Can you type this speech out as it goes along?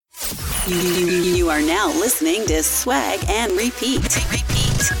You are now listening to Swag and Repeat,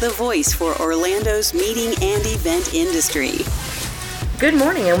 the voice for Orlando's meeting and event industry. Good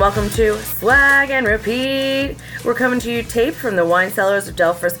morning and welcome to Swag and Repeat. We're coming to you taped from the wine cellars of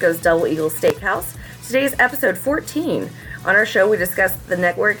Del Frisco's Double Eagle Steakhouse. Today's episode 14. On our show, we discuss the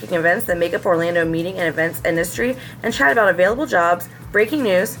networking events that make up Orlando meeting and events industry and chat about available jobs, breaking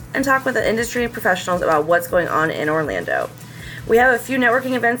news, and talk with the industry professionals about what's going on in Orlando. We have a few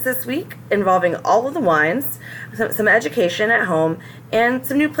networking events this week involving all of the wines, some education at home, and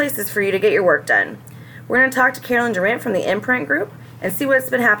some new places for you to get your work done. We're going to talk to Carolyn Durant from the Imprint Group and see what's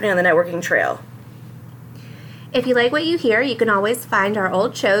been happening on the networking trail. If you like what you hear, you can always find our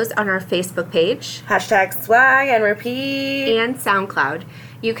old shows on our Facebook page. # Swag and Repeat. And SoundCloud.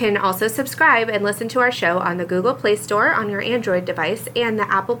 You can also subscribe and listen to our show on the Google Play Store on your Android device and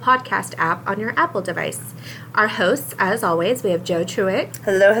the Apple Podcast app on your Apple device. Our hosts, as always, we have Joe Truitt.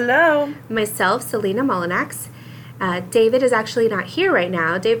 Hello, hello. Myself, Selena Molinax. David is actually not here right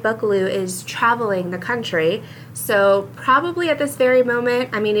now. Dave Buckaloo is traveling the country. So probably at this very moment,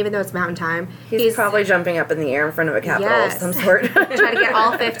 I mean, even though it's mountain time, he's probably jumping up in the air in front of a Capitol of some sort. Trying to get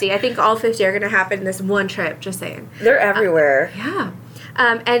all 50. I think all 50 are going to happen in this one trip, just saying. They're everywhere. Yeah.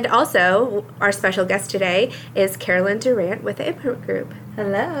 And also, our special guest today is Carolyn Durant with the Imprint Group.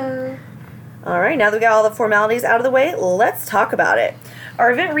 Hello. All right, now that we got all the formalities out of the way, let's talk about it.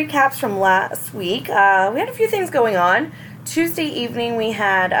 Our event recaps from last week. We had a few things going on. Tuesday evening, we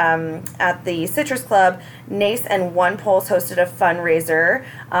had at the Citrus Club, Nace and One Pulse hosted a fundraiser.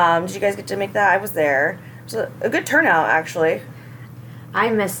 Did you guys get to make that? I was there. It was a good turnout, actually. I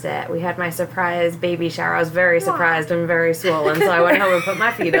missed it. We had my surprise baby shower. I was very surprised and very swollen, so I went home and put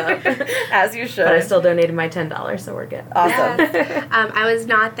my feet up. As you should. But I still donated my $10, so we're good. Awesome. Yes. I was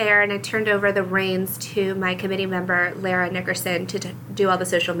not there, and I turned over the reins to my committee member, Lara Nickerson, to do all the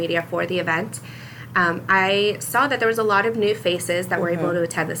social media for the event. I saw that there was a lot of new faces that were able to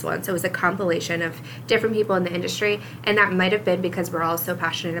attend this one, so it was a compilation of different people in the industry, and that might have been because we're all so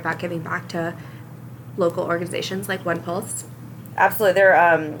passionate about giving back to local organizations like One Pulse. Absolutely.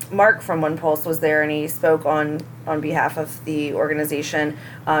 Mark from One Pulse was there, and he spoke on behalf of the organization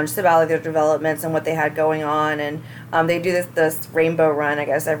just about like, their developments and what they had going on. And they do this rainbow run, I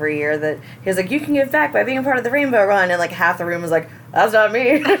guess, every year. That he was like, you can give back by being a part of the rainbow run. And like half the room was like, that's not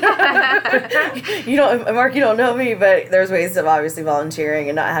me. Mark, you don't know me. But there's ways of obviously volunteering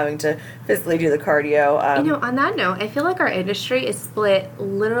and not having to physically do the cardio. On that note, I feel like our industry is split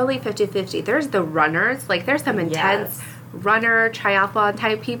literally 50-50. There's the runners, like there's some intense runner, triathlon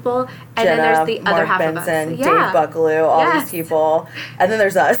type people, and Jenna, then there's the Mark other half Benson, of us. Dave Buckaloo, all these people, and then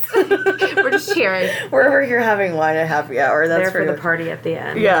there's us. We're just cheering. We're here having wine at happy hour. That's there for the party at the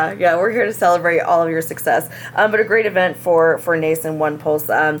end. Yeah, we're here to celebrate all of your success. But a great event for Nace and One Pulse.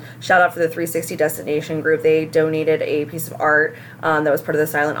 Shout out for the 360 Destination Group. They donated a piece of art that was part of the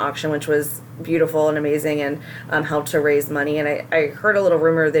silent auction, which was beautiful and amazing, and helped to raise money. And I heard a little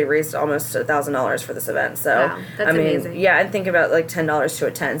rumor they raised almost $1,000 for this event. So wow, that's amazing. Yeah, and think about like $10 to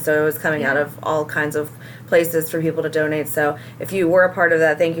attend. So it was coming out of all kinds of places for people to donate. So if you were a part of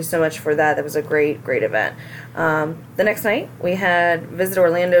that, thank you so much for that. That was a great event. The next night we had Visit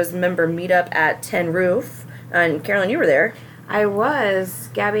Orlando's member meetup at Tin Roof, and Carolyn, you were there. I was.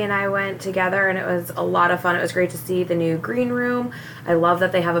 Gabby and I went together, and it was a lot of fun. It was great to see the new green room. I love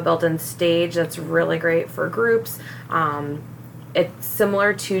that they have a built-in stage that's really great for groups. It's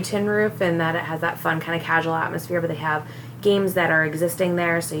similar to Tin Roof in that it has that fun kind of casual atmosphere, but they have games that are existing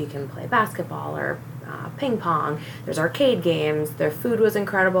there, so you can play basketball or ping pong. There's arcade games. Their food was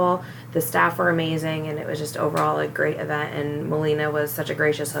incredible. The staff were amazing, and it was just overall a great event, and Melina was such a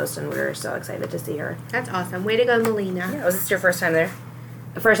gracious host, and we were so excited to see her. That's awesome. Way to go, Melina. Yeah, was this your first time there?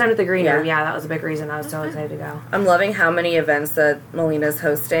 The first time at the green room, that was a big reason I was so excited to go. I'm loving how many events that Melina's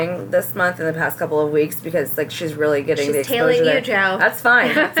hosting this month in the past couple of weeks, because like she's really getting the exposure. She's tailing there. you, Joe. That's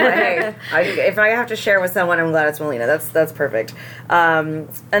fine. That's hey, if I have to share with someone, I'm glad it's Melina. That's perfect. And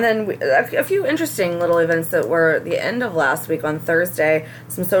then a few interesting little events that were the end of last week on Thursday.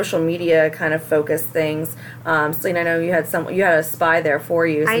 Some social media kind of focused things. Selena, I know you had a spy there for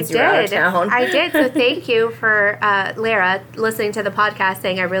you since you were out of town. I did. So thank you for Lara listening to the podcast,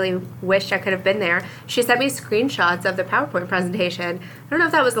 saying I really wish I could have been there. She sent me screenshots of the PowerPoint presentation. I don't know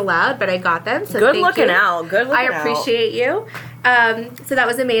if that was allowed, but I got them. So Good looking out. I appreciate you. So that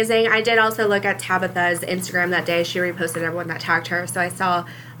was amazing. I did also look at Tabitha's Instagram that day. She reposted everyone that tagged her. So I saw,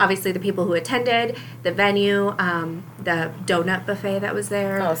 obviously, the people who attended, the venue, the donut buffet that was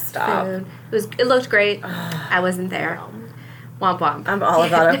there. Oh, stop. Food. It looked great. I wasn't there. Womp womp. I'm all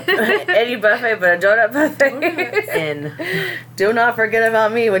about any buffet, but a donut buffet. In. Do not forget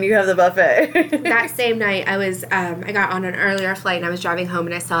about me when you have the buffet. That same night, I got on an earlier flight and I was driving home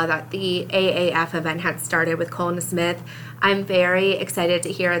and I saw that the AAF event had started with Cole and Smith. I'm very excited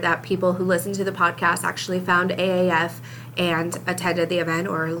to hear that people who listen to the podcast actually found AAF and attended the event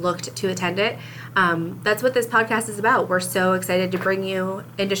or looked to attend it. That's what this podcast is about. We're so excited to bring you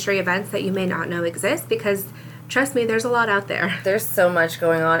industry events that you may not know exist because, trust me, there's a lot out there. There's so much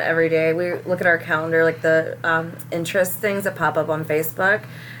going on every day. We look at our calendar, like the interest things that pop up on Facebook.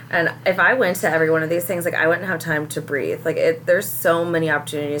 And if I went to every one of these things, like I wouldn't have time to breathe. Like there's so many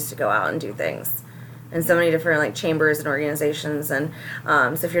opportunities to go out and do things. And so many different like chambers and organizations. And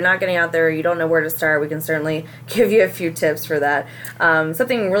so if you're not getting out there, you don't know where to start, we can certainly give you a few tips for that.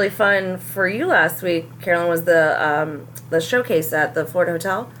 Something really fun for you last week, Carolyn, was the showcase at the Florida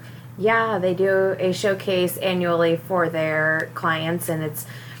Hotel. Yeah, they do a showcase annually for their clients, and it's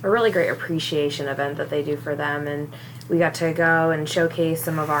a really great appreciation event that they do for them. And we got to go and showcase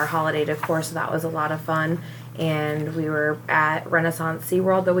some of our holiday decor, so that was a lot of fun. And we were at Renaissance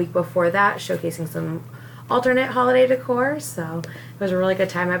SeaWorld the week before that, showcasing some alternate holiday decor. So it was a really good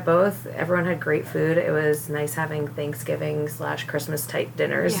time at both. Everyone had great food. It was nice having Thanksgiving/Christmas type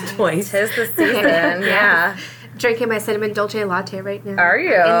dinners twice. Tis the season, yeah. Drinking my cinnamon dolce latte right now. Are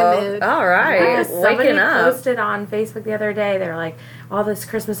you? In the mood. All right. Yes, somebody Waking up. posted on Facebook the other day. They were like, "All this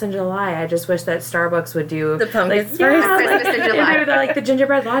Christmas in July. I just wish that Starbucks would do The pumpkin like, spice. Christmas in July. They're like the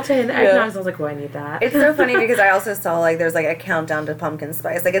gingerbread latte and the eggnog." I was like, "Oh, I need that." It's so funny because I also saw like there's like a countdown to pumpkin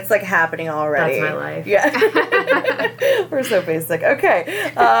spice. Like it's like happening already. That's my life. Yeah. We're so basic. Okay.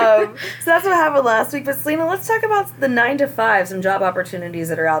 So that's what happened last week. But Selena, let's talk about the 9 to 5, some job opportunities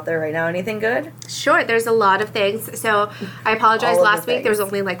that are out there right now. Anything good? Sure, there's a lot of things. So I apologize. All of Last the week there was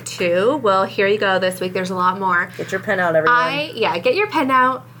things. only like 2. Well, here you go. This week there's a lot more. Get your pen out, everyone. Get your pen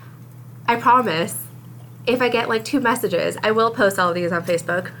out. I promise. If I get like 2 messages, I will post all of these on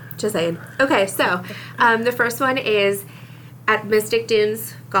Facebook. Just saying. Okay, so the first one is at Mystic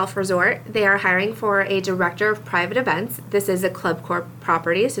Dunes Golf Resort. They are hiring for a director of private events. This is a Club Corp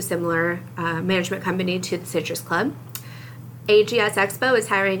property, so similar management company to the Citrus Club. AGS Expo is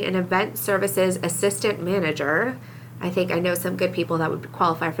hiring an event services assistant manager. I think I know some good people that would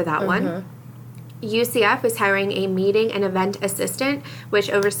qualify for that one. UCF is hiring a meeting and event assistant, which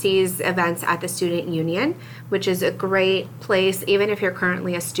oversees events at the student union, which is a great place, even if you're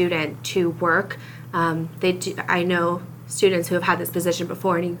currently a student, to work. I know students who have had this position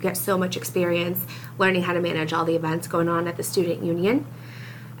before, and you get so much experience learning how to manage all the events going on at the student union.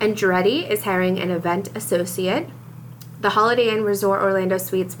 Andretti is hiring an event associate. The Holiday Inn Resort Orlando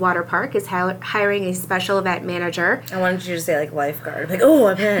Suites Water Park is hiring a special event manager. I wanted you to say like lifeguard. Like, oh,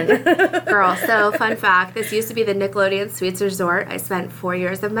 I'm in. Girl, so fun fact, this used to be the Nickelodeon Suites Resort. I spent 4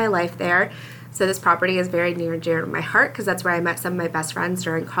 years of my life there. So this property is very near and dear to my heart because that's where I met some of my best friends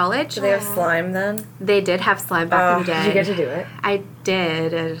during college. Do they have slime then? They did have slime back in the day. Did you get to do it? I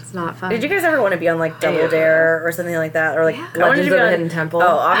did. It's not fun. Did you guys ever want to be on like Double Dare or something like that, or like Yeah. I wanted to Legends be of the on Hidden Temple?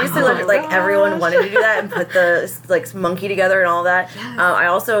 Oh, obviously, like everyone wanted to do that and put the like monkey together and all that. Yes. I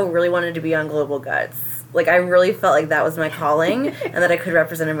also really wanted to be on Global Guts. Like I really felt like that was my calling and that I could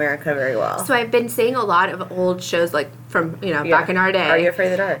represent America very well. So I've been seeing a lot of old shows like from, back in our day. Are You Afraid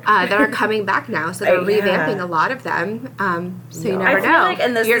of the Dark? That are coming back now. So they're Yeah. revamping a lot of them. So you I never feel know. like-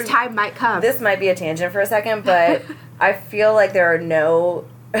 and this Your is- time might come. This might be a tangent for a second, but I feel like there are no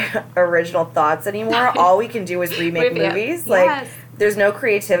original thoughts anymore. All we can do is remake Revamp. movies. Like Yes. there's no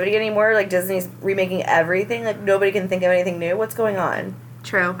creativity anymore. Like Disney's remaking everything. Like nobody can think of anything new. What's going on?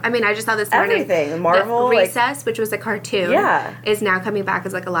 True. I mean, I just saw this morning. Everything. Marvel, The like- Recess, which was a cartoon, Yeah. is now coming back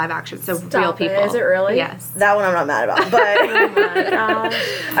as like a live action. So Stop real it. people. Is it really? Yes. That one I'm not mad about, but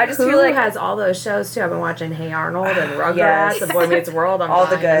I just Who feel like has all those shows too? I've been watching Hey Arnold and Rugrats Yes. and Boy Meets World. I'm all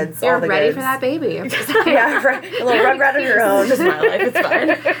the dying. goods. You're all the ready goods. for that baby. I'm just saying. Yeah, right. A little rugrat of your own. It's just my life. It's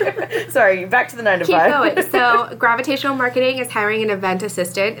fine. Sorry, back to the 9 to Keep 5. going. So, Gravitational Marketing is hiring an event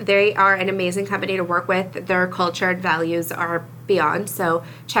assistant. They are an amazing company to work with. Their culture and values are beyond, so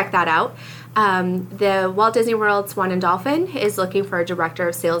check that out. The Walt Disney World Swan and Dolphin is looking for a director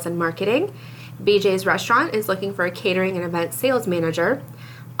of sales and marketing. BJ's Restaurant is looking for a catering and event sales manager.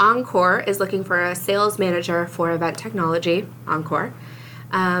 Encore is looking for a sales manager for event technology. Encore.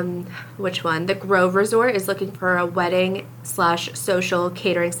 Which one? The Grove Resort is looking for a wedding/social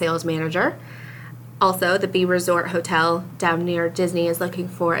catering sales manager. Also, the B Resort Hotel down near Disney is looking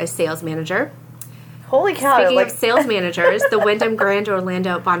for a sales manager. Holy cow! Speaking like of sales managers, the Wyndham Grand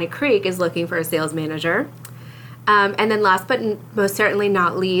Orlando at Bonnie Creek is looking for a sales manager. And then last but most certainly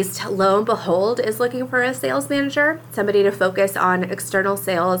not least, Lo and Behold is looking for a sales manager, somebody to focus on external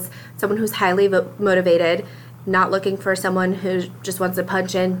sales, someone who's highly motivated, not looking for someone who just wants to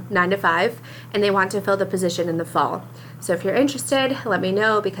punch in 9 to 5, and they want to fill the position in the fall. So if you're interested, let me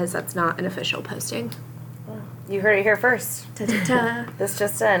know, because that's not an official posting. You heard it here first. Ta-ta-ta. This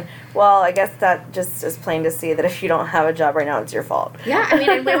just in. Well, I guess that just is plain to see that if you don't have a job right now, it's your fault. Yeah, I mean,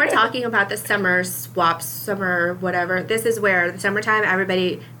 and we were talking about the summer swaps, summer whatever. This is where the summertime,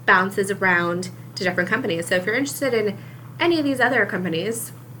 everybody bounces around to different companies. So if you're interested in any of these other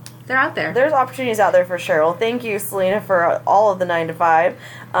companies, they're out there. There's opportunities out there for sure. Well, thank you, Selena, for all of the 9 to 5.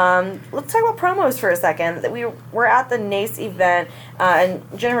 Let's talk about promos for a second. We're at the NACE event, and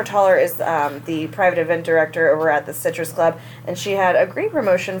Jennifer Toller is the private event director over at the Citrus Club, and she had a great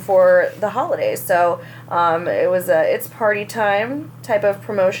promotion for the holidays. So it was it's party time type of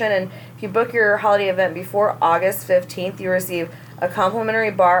promotion, and if you book your holiday event before August 15th, you receive a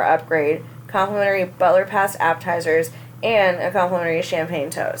complimentary bar upgrade, complimentary Butler Pass appetizers, and a complimentary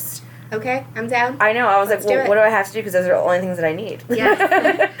champagne toast. Okay, I'm down. I know. I was Let's like, well, do it. what do I have to do? Because those are the only things that I need.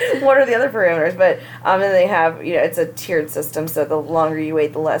 Yes. What are the other parameters? But then they have, it's a tiered system, so the longer you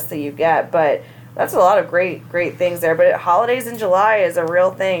wait, the less that you get. But that's a lot of great things there. But holidays in July is a real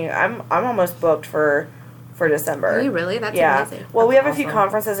thing. I'm almost booked for December. Are you really? That's yeah. amazing. Well, we have That's a few awesome.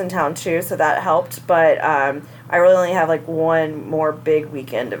 conferences in town too, so that helped. But I really only have like one more big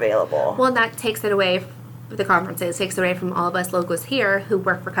weekend available. Well, that takes it away. The conferences takes away from all of us locals here who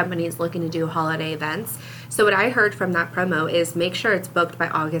work for companies looking to do holiday events. So what I heard from that promo is make sure it's booked by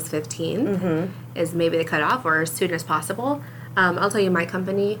August 15th is maybe the cutoff, or as soon as possible. I'll tell you, my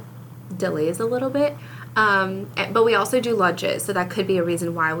company delays a little bit, but we also do lunches, so that could be a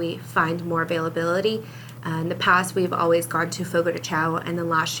reason why we find more availability. In the past, we've always gone to Fogo de Chao, and then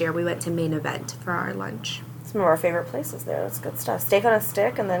last year we went to Main Event for our lunch. Some of our favorite places there. That's good stuff. Steak on a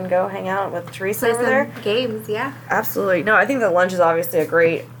stick, and then go hang out with Teresa Play over there. some games, yeah. Absolutely. No, I think that lunch is obviously a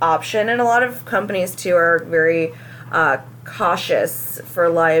great option, and a lot of companies too are very cautious for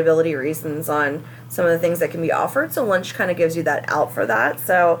liability reasons on some of the things that can be offered. So lunch kind of gives you that out for that.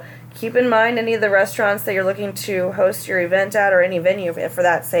 So keep in mind any of the restaurants that you're looking to host your event at, or any venue for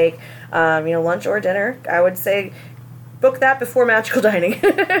that sake. Lunch or dinner, I would say book that before Magical Dining,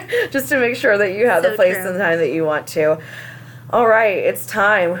 just to make sure that you have So the place true. and the time that you want to. All right, it's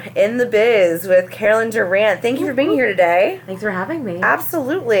time in the biz with Carolyn Durant. Thank you for being here today. Thanks for having me.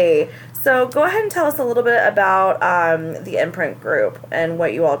 Absolutely. So go ahead and tell us a little bit about the Imprint Group and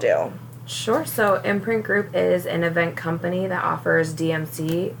what you all do. Sure. So Imprint Group is an event company that offers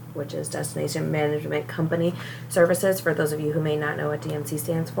DMC, which is Destination Management Company services, for those of you who may not know what DMC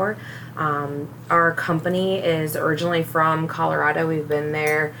stands for. Our company is originally from Colorado. We've been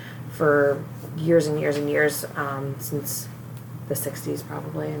there for years and years and years, since the 60s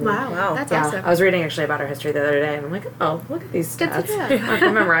probably. And Wow. That's yeah, awesome. I was reading actually about our history the other day, and I'm like, oh, look at these Good to stats. know. I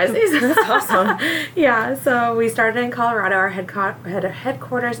can memorize these. That's awesome. Yeah, so we started in Colorado. Our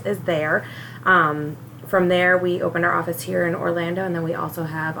headquarters is there. From there, we opened our office here in Orlando, and then we also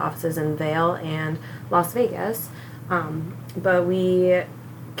have offices in Vail and Las Vegas. But we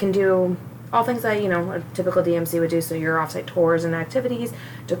can do all things that, a typical DMC would do, so your offsite tours and activities,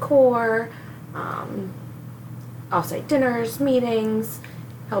 decor, offsite dinners, meetings,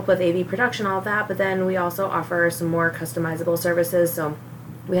 help with AV production, all of that. But then we also offer some more customizable services. So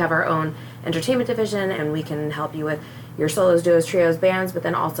we have our own entertainment division, and we can help you with your solos, duos, trios, bands. But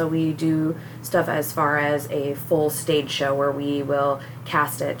then also we do stuff as far as a full stage show where we will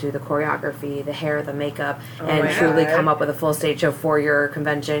cast it, do the choreography, the hair, the makeup, and my truly God. come up with a full stage show for your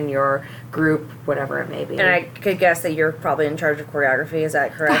convention, your group, whatever it may be. And I could guess that you're probably in charge of choreography. Is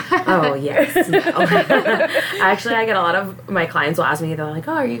that correct? Oh, yes. No. Actually, I get a lot of my clients will ask me, they're like,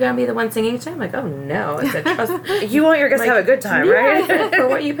 oh, are you going to be the one singing today? I'm like, oh, no. I said, trust You want your guests to have a good time, right? Yeah, for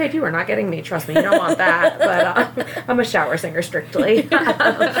what you paid, you are not getting me. Trust me, you don't want that. But I'm a shower singer strictly.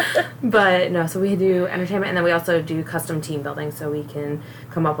 But no, so we do entertainment, and then we also do custom team building. So we can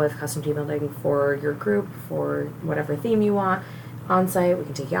come up with custom team building for your group, for whatever theme you want. On site, we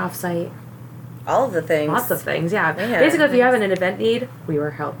can take you off site. All of the things. Lots of things, yeah. Man. Basically, if you have an event need,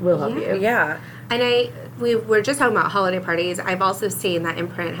 we'll help you. Yeah. And we were just talking about holiday parties. I've also seen that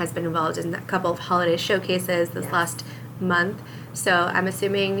Imprint has been involved in a couple of holiday showcases this last month. So I'm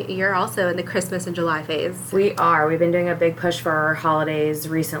assuming you're also in the Christmas and July phase. We are. We've been doing a big push for our holidays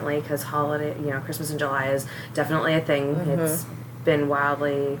recently because Christmas and July is definitely a thing. It's been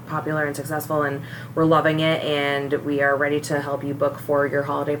wildly popular and successful, and we're loving it, and we are ready to help you book for your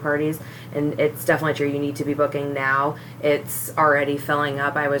holiday parties. And it's definitely true, you need to be booking now. It's already filling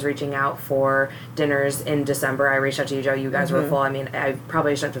up. I was reaching out for dinners in December. I reached out to you, Joe. You guys were full. I mean, I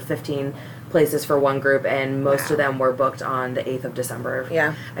probably reached out to 15 places for one group, and most of them were booked on the 8th of December.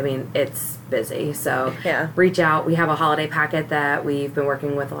 Yeah. I mean, it's busy. So Yeah. reach out. We have a holiday packet that we've been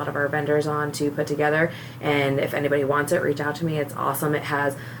working with a lot of our vendors on to put together, and if anybody wants it, reach out to me. It's awesome. It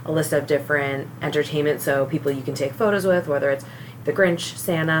has a list of different entertainment, so people you can take photos with, whether it's the Grinch,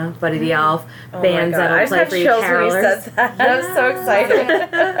 Santa, Buddy the Elf, bands God. I that'll just play had for you, chills when you carolers. said that. I was so excited.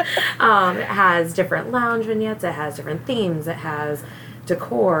 It has different lounge vignettes. It has different themes. It has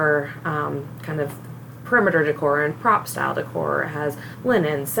decor, kind of perimeter decor and prop style decor. It has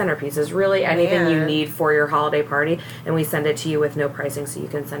linen, centerpieces, really anything you Man. need for your holiday party. And we send it to you with no pricing, so you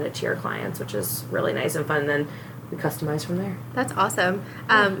can send it to your clients, which is really nice and fun. Then we customize from there. That's awesome.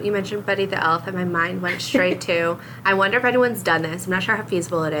 You mentioned Buddy the Elf, and my mind went straight to, I wonder if anyone's done this. I'm not sure how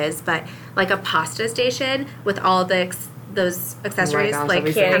feasible it is, but like a pasta station with all the those accessories, gosh, like that'd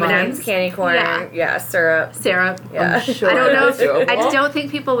be so Candy fun. canes, candy corn, Yeah. syrup. syrup. Yeah. Sure. I don't know. If, Doable. I don't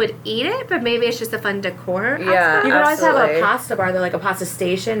think people would eat it, but maybe it's just a fun decor. Yeah. You can always have Absolutely. a pasta bar, they're like a pasta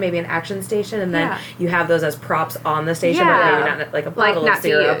station, maybe an action station, and then Yeah. you have those as props on the station, but Yeah. maybe not like a Like, bottle not of to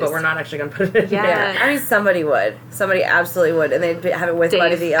syrup, use. but we're not actually going to put it in Yeah. there. I mean, somebody would. Somebody absolutely would, and they'd have it with Dave.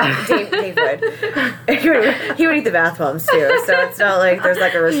 Buddy the Elf. Dave would. He would eat the bath bombs too, so it's not like there's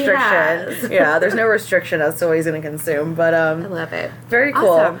like a restriction. Yes. Yeah, there's no restriction as to what he's going to consume, but I love it. very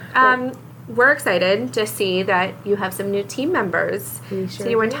cool. Awesome. We're excited to see that you have some new team members. We So sure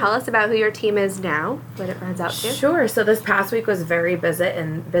you want to do. tell us about who your team is now, what it runs out to? Sure. So this past week was very busy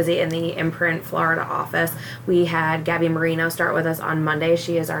in the Imprint Florida office. We had Gabby Marino start with us on Monday.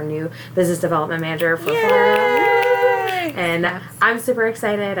 She is our new business development manager for Florida. And I'm super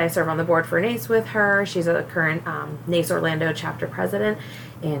excited. I serve on the board for NACE with her. She's a current NACE Orlando chapter president,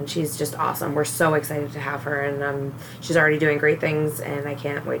 and she's just awesome. We're so excited to have her, and she's already doing great things, and I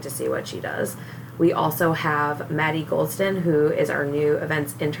can't wait to see what she does. We also have Maddie Goldston, who is our new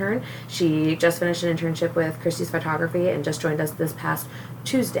events intern. She just finished an internship with Christie's Photography and just joined us this past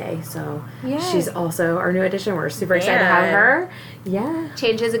Tuesday. So Yay. she's also our new addition. We're super excited to have Man. her. Yeah.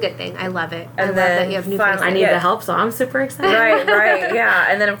 Change is a good thing. I love it. I And love that then you have new finally- faces. I need Yeah. the help, so I'm super excited. Right, yeah.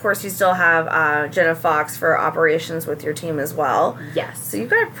 And then, of course, you still have Jenna Fox for operations with your team as well. Yes. So you've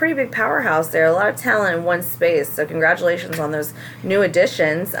got a pretty big powerhouse there, a lot of talent in one space. So congratulations on those new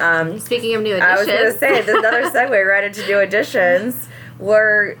additions. Speaking of new I was additions, going to say, there's another segue right into new additions.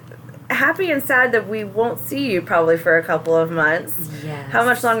 We're happy and sad that we won't see you probably for a couple of months. Yes. How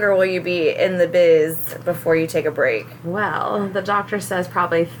much longer will you be in the biz before you take a break? Well, the doctor says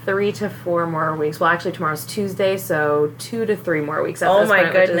probably 3 to 4 more weeks. Well, actually, tomorrow's Tuesday, so 2 to 3 more weeks. At Oh this my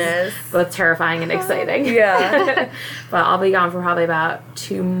point, which is goodness. both terrifying and exciting. Yeah. But I'll be gone for probably about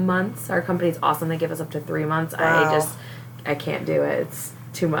 2 months. Our company's awesome. They give us up to 3 months. Wow. I can't do it. It's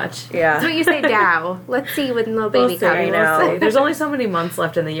too much. that's Yeah. what you say now. Let's see when little baby We'll see, comes. know. see. There's only so many months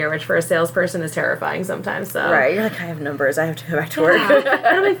left in the year, which for a salesperson is terrifying sometimes. So Right. You're like, I have numbers. I have to go back to work.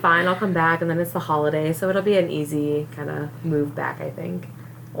 Yeah. It'll be fine. I'll come back, and then it's the holiday, so it'll be an easy kind of move back, I think.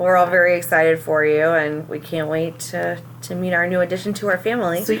 We're all very excited for you, and we can't wait to meet our new addition to our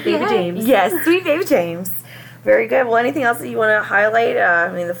family. Sweet baby Yay. James. Yes, sweet baby James. Very good. Well, anything else that you want to highlight? I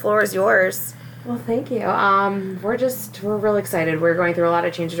mean, the floor is yours. Well, thank you. We're real excited. We're going through a lot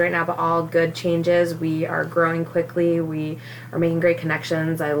of changes right now, but all good changes. We are growing quickly. We are making great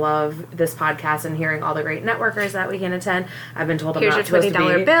connections. I love this podcast and hearing all the great networkers that we can attend. I've been told I'm Here's not your supposed to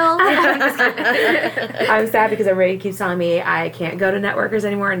 $20 be. bill. I'm sad because everybody keeps telling me I can't go to networkers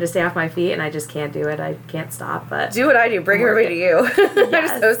anymore and to stay off my feet, and I just can't do it. I can't stop. But Do what I do. Bring everybody to you. I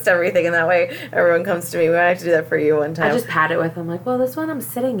just host everything, and that way everyone comes to me. We might have to do that for you one time. I just pat it with them like, well, this one I'm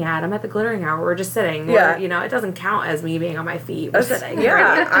sitting at. I'm at the Glittering Hour. We're just sitting. Yeah. It doesn't count as me being on my feet. We're sitting.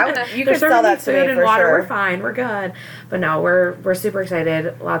 Yeah, you could They're sell serving that me to me food and for water. sure. We're fine. We're good. But no, we're super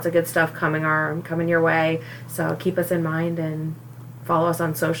excited. Lots of good stuff coming your way. So keep us in mind and follow us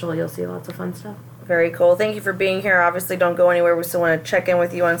on social. You'll see lots of fun stuff. Very cool. Thank you for being here. Obviously, don't go anywhere. We still want to check in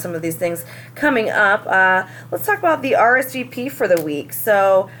with you on some of these things coming up. Let's talk about the RSVP for the week.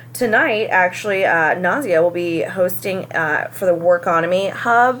 So tonight, actually, Nazia will be hosting for the Workonomy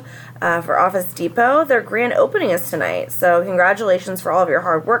Hub for Office Depot. Their grand opening is tonight. So congratulations for all of your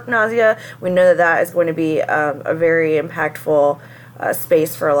hard work, Nazia. We know that is going to be a very impactful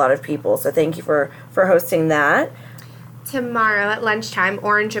space for a lot of people. So thank you for hosting that. Tomorrow at lunchtime,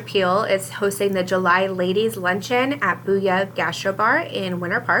 Orange Appeal is hosting the July Ladies Luncheon at Booyah Gastro Bar in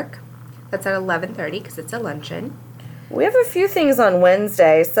Winter Park. That's at 11:30 because it's a luncheon. We have a few things on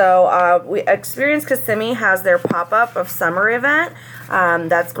Wednesday. So Experience Kissimmee has their pop-up of summer event.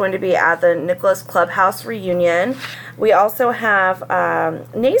 That's going to be at the Nicholas Clubhouse Reunion. We also have,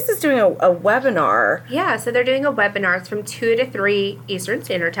 NACE is doing a webinar. Yeah, so they're doing a webinar. It's from 2 to 3 Eastern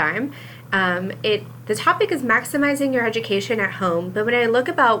Standard Time. The topic is maximizing your education at home, but when I look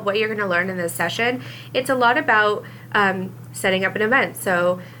about what you're going to learn in this session, it's a lot about setting up an event.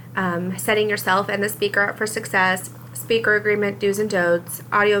 So setting yourself and the speaker up for success, speaker agreement, do's and don'ts,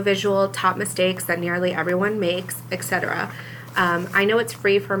 audiovisual, top mistakes that nearly everyone makes, etc. I know it's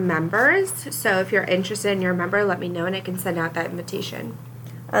free for members, so if you're interested and you're a member, let me know and I can send out that invitation.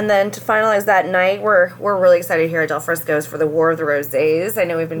 And then to finalize that night, we're really excited here at Del Frisco's for the War of the Rosés. I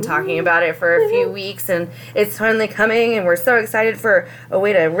know we've been talking about it for a few weeks, and it's finally coming, and we're so excited for a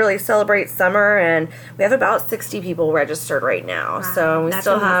way to really celebrate summer. And we have about 60 people registered right now. Wow, so we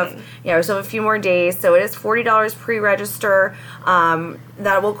still have a few more days. So it is $40 pre-register.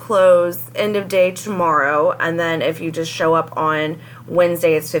 That will close end of day tomorrow, and then if you just show up on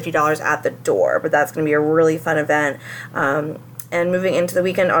Wednesday, it's $50 at the door. But that's going to be a really fun event. And moving into the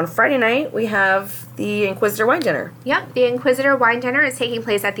weekend, on Friday night, we have the Inquisitor Wine Dinner. Yep, the Inquisitor Wine Dinner is taking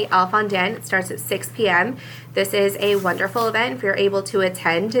place at the Al Fondant. It starts at 6 p.m. This is a wonderful event. If you're able to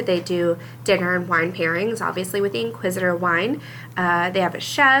attend, they do dinner and wine pairings, obviously with the Inquisitor wine. They have a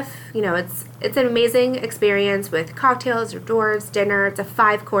chef. It's an amazing experience with cocktails, hors d'oeuvres, dinner. It's a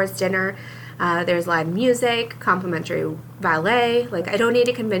 5-course dinner. There's live music, complimentary valet. I don't need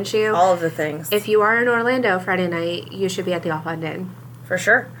to convince you. All of the things. If you are in Orlando Friday night, you should be at the Al Fondant. For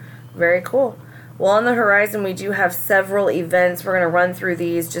sure. Very cool. Well, on the horizon, we do have several events. We're going to run through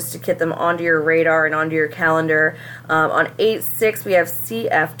these just to get them onto your radar and onto your calendar. On 8/6, we have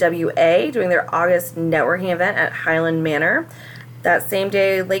CFWA doing their August networking event at Highland Manor. That same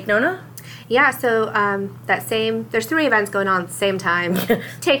day, Lake Nona? Yeah, so there's 3 events going on at the same time.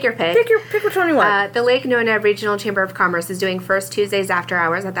 Take your pick. Pick which one you want. The Lake Nona Regional Chamber of Commerce is doing First Tuesdays After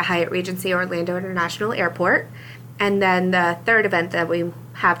Hours at the Hyatt Regency Orlando International Airport. And then the third event that we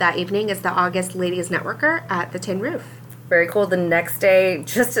have that evening is the August Ladies Networker at the Tin Roof. Very cool. The next day,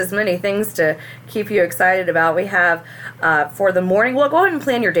 just as many things to keep you excited about. We have for the morning. Well, go ahead and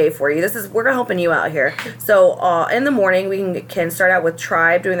plan your day for you. We're helping you out here. So in the morning, we can start out with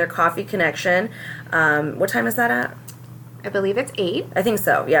Tribe doing their Coffee Connection. What time is that at? I believe it's 8. I think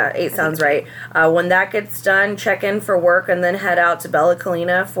so. Yeah, 8 sounds right. When that gets done, check in for work and then head out to Bella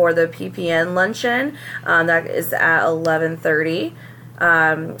Colina for the PPN luncheon. That is at 11:30.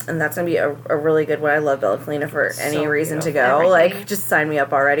 And that's going to be a really good one. I love Bella Colina for any reason to go. Everything. Just sign me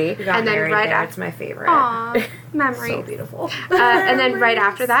up already. We got and then married right there. after, it's my favorite. Aww, memory. So beautiful. And then right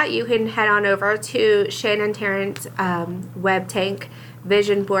after that, you can head on over to Shannon Tarrant Web Tank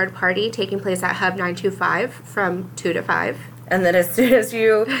Vision Board Party taking place at Hub 925 from 2 to 5. And then as soon as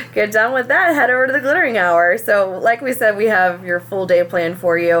you get done with that, head over to the Glittering Hour. So like we said, we have your full day planned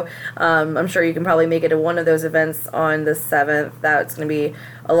for you. I'm sure you can probably make it to one of those events on the 7th. That's going to be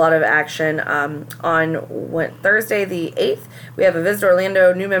a lot of action. On Thursday the 8th, we have a Visit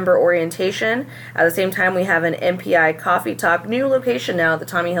Orlando new member orientation. At the same time, we have an MPI Coffee Talk, new location now at the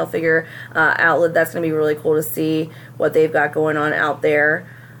Tommy Hilfiger outlet. That's going to be really cool to see what they've got going on out there.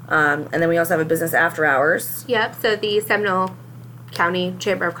 And then we also have a business after hours. Yep, so the Seminole County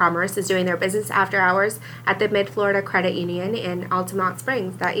Chamber of Commerce is doing their business after hours at the Mid-Florida Credit Union in Altamont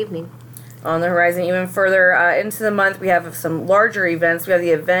Springs that evening. On the horizon, even further into the month, we have some larger events. We have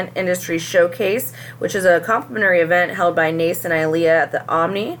the Event Industry Showcase, which is a complimentary event held by Nace and Ilea at the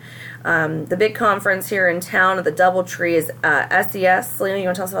Omni. The big conference here in town at the Doubletree is SES. Selena, you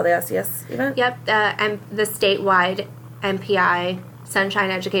want to tell us about the SES event? Yep, the statewide MPI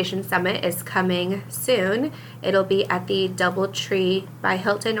Sunshine Education Summit is coming soon. It'll be at the Doubletree by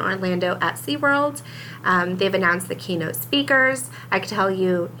Hilton Orlando at SeaWorld. They've announced the keynote speakers. I can tell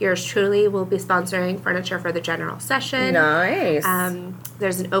you, yours truly will be sponsoring furniture for the general session. Nice.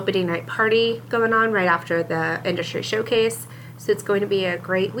 There's an opening night party going on right after the industry showcase. So it's going to be a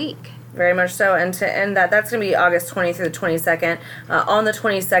great week. Very much so. And to end that's going to be August 20th through the 22nd. On the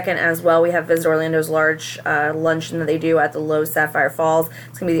 22nd as well, we have Visit Orlando's large luncheon that they do at the Low Sapphire Falls.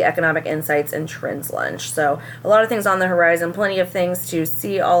 It's going to be the Economic Insights and Trends lunch. So a lot of things on the horizon, plenty of things to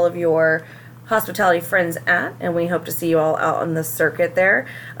see all of your hospitality friends at, and we hope to see you all out on the circuit there.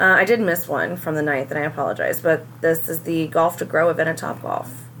 I did miss one from the 9th, and I apologize, but this is the Golf to Grow event at Topgolf.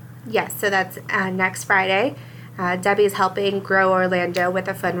 Yes, so that's next Friday. Debbie's helping grow Orlando with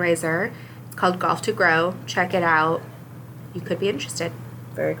a fundraiser. It's called Golf to Grow. Check it out. You could be interested.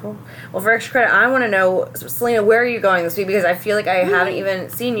 Very cool. Well, for extra credit, I want to know, Selena, where are you going this week? Because I feel like I haven't even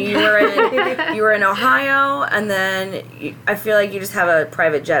seen you. You were in Ohio, and then I feel like you just have a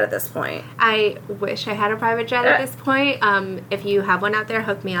private jet at this point. I wish I had a private jet at this point. If you have one out there,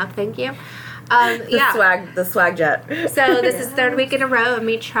 hook me up. Thank you. The swag jet. So this is third week in a row of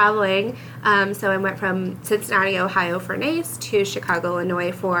me traveling. So I went from Cincinnati, Ohio for NACE to Chicago,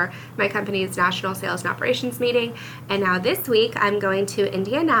 Illinois for my company's National Sales and Operations meeting. And now this week I'm going to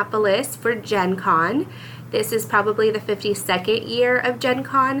Indianapolis for Gen Con. This is probably the 52nd year of Gen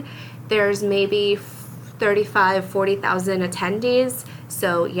Con. There's maybe 40,000 attendees.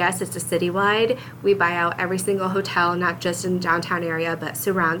 So yes, it's a citywide. We buy out every single hotel, not just in the downtown area, but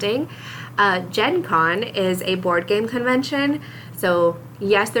surrounding. Gen Con is a board game convention. So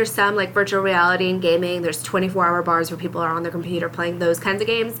yes, there's some like virtual reality and gaming. There's 24-hour bars where people are on their computer playing those kinds of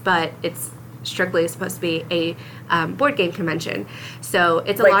games, but it's strictly supposed to be a board game convention. So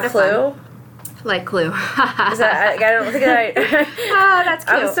it's a lot of Clue? fun. Like Clue. Is that, I don't think I... Oh, that's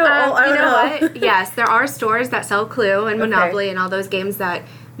cute. I'm so old. I don't know. What? Yes, there are stores that sell Clue and Monopoly and all those games that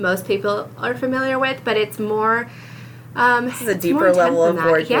most people are familiar with, but it's more... this is a deeper level of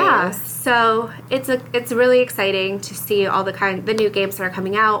board games. Yeah, so it's really exciting to see all the new games that are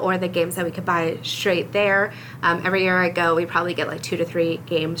coming out or the games that we could buy straight there. Every year I go, we probably get like 2 to 3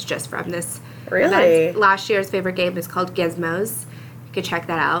 games just from this event. Last year's favorite game is called Gizmos. You could check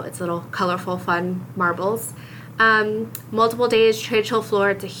that out. It's little colorful, fun marbles. Multiple days, trade show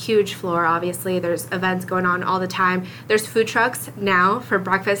floor. It's a huge floor, obviously. There's events going on all the time. There's food trucks now for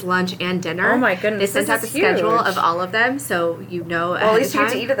breakfast, lunch, and dinner. Oh my goodness, they sent out the schedule of all of them, so you know ahead Well, at least of you time.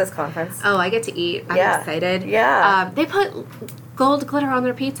 get to eat at this conference. Oh, I get to eat. I'm excited. Yeah. They put gold glitter on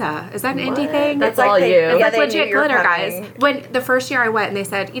their pizza. Is that an indie thing? That's all you. It's like they legit knew you were glitter, coming. guys. When the first year I went and they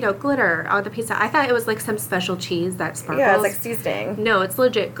said, glitter on the pizza, I thought it was like some special cheese that sparkles. Yeah, it's like seasoning. No, it's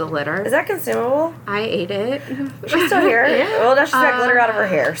legit glitter. Is that consumable? I ate it. She's still here. Well, now she's got glitter out of her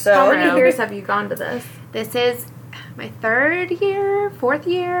hair. So How many years have you gone to this? This is my 4th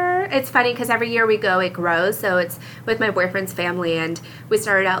year. It's funny because every year we go, it grows. So it's with my boyfriend's family, and we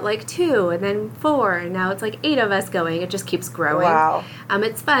started out like 2 and then 4, and now it's like 8 of us going. It just keeps growing. Wow.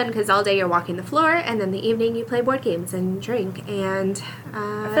 It's fun because all day you're walking the floor, and then the evening you play board games and drink. And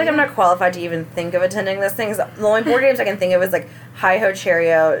I feel like I'm not qualified to even think of attending this thing. 'Cause the only board games I can think of is like Hi-Ho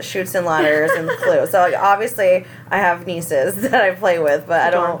Chariot, Chutes and Ladders, and Clue. So like, obviously I have nieces that I play with, but I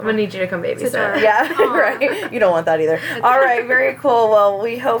I'm don't. gonna need you to come babysit. Yeah, right. You don't want that either. All right, very cool. Well,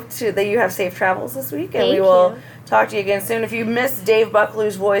 we hope that you have safe travels this week, and Thank we will you. talk to you again soon. If you missed Dave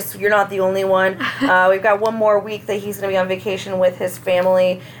Bucklew's voice, you're not the only one. We've got one more week that he's going to be on vacation with his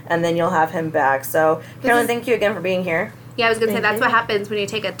family, and then you'll have him back. So, Carolyn, thank you again for being here. yeah, I was going to say, Thank that's you. what happens when you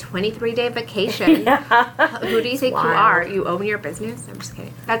take a 23-day vacation. Who do you think you wild. are? You own your business? I'm just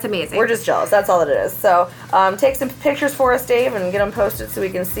kidding. That's amazing. We're just jealous. That's all it is. So, take some pictures for us, Dave, and get them posted so we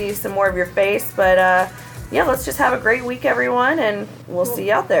can see some more of your face. But, yeah, let's just have a great week, everyone, and we'll see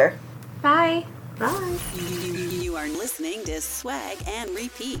you out there. Bye. Bye. You are listening to Swag and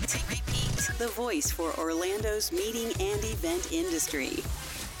Repeat. The voice for Orlando's meeting and event industry.